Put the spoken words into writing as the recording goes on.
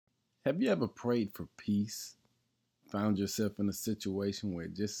Have you ever prayed for peace? Found yourself in a situation where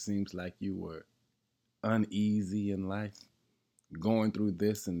it just seems like you were uneasy in life, going through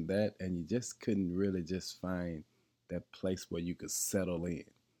this and that, and you just couldn't really just find that place where you could settle in,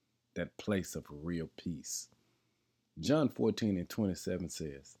 that place of real peace. John 14 and 27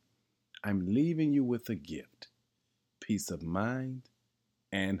 says, I'm leaving you with a gift, peace of mind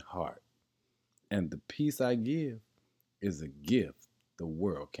and heart. And the peace I give is a gift the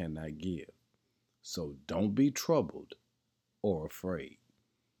world cannot give. So don't be troubled or afraid.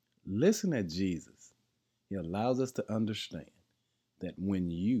 Listen at Jesus. He allows us to understand that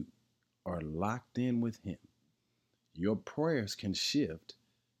when you are locked in with Him, your prayers can shift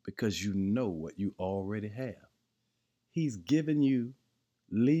because you know what you already have. He's given you,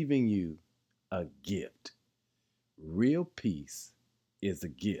 leaving you a gift. Real peace is a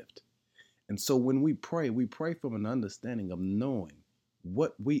gift. And so when we pray from an understanding of knowing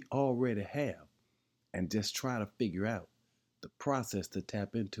what we already have and just try to figure out the process to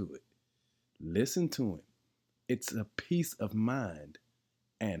tap into it. Listen to Him. It's a peace of mind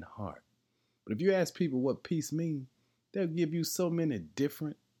and heart. But if you ask people what peace means, they'll give you so many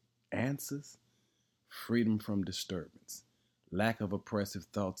different answers. Freedom from disturbance, lack of oppressive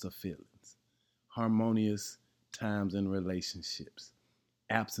thoughts or feelings, harmonious times in relationships,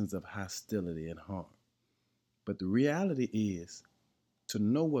 absence of hostility and harm. But the reality is, to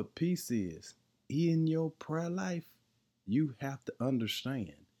know what peace is in your prayer life, you have to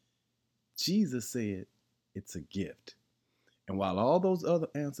understand. Jesus said it's a gift. And while all those other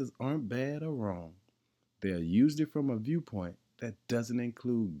answers aren't bad or wrong, they're usually from a viewpoint that doesn't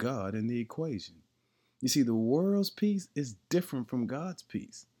include God in the equation. You see, the world's peace is different from God's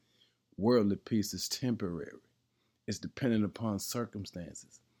peace. Worldly peace is temporary, it's dependent upon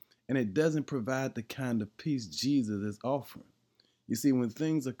circumstances, and it doesn't provide the kind of peace Jesus is offering. You see, when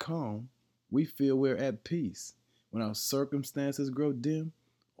things are calm, we feel we're at peace. When our circumstances grow dim,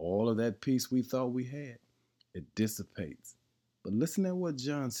 all of that peace we thought we had, it dissipates. But listen at what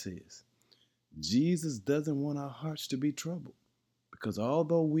John says. Jesus doesn't want our hearts to be troubled because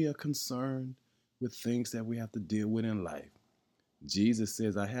although we are concerned with things that we have to deal with in life, Jesus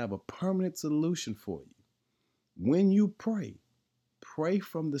says, I have a permanent solution for you. When you pray, pray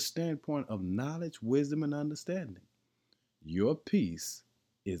from the standpoint of knowledge, wisdom, and understanding. Your peace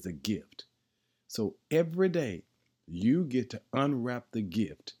is a gift. So every day, you get to unwrap the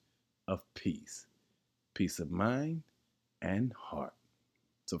gift of peace of mind and heart.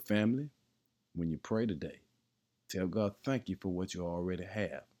 So, family, when you pray today, tell God thank you for what you already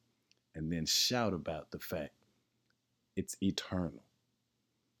have, and then shout about the fact it's eternal.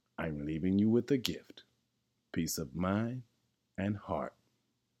 I'm leaving you with a gift, peace of mind and heart,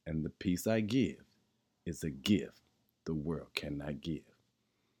 and the peace I give is a gift the world cannot give.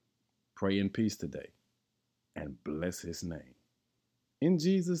 Pray in peace today and bless His name. In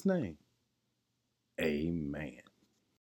Jesus' name, amen.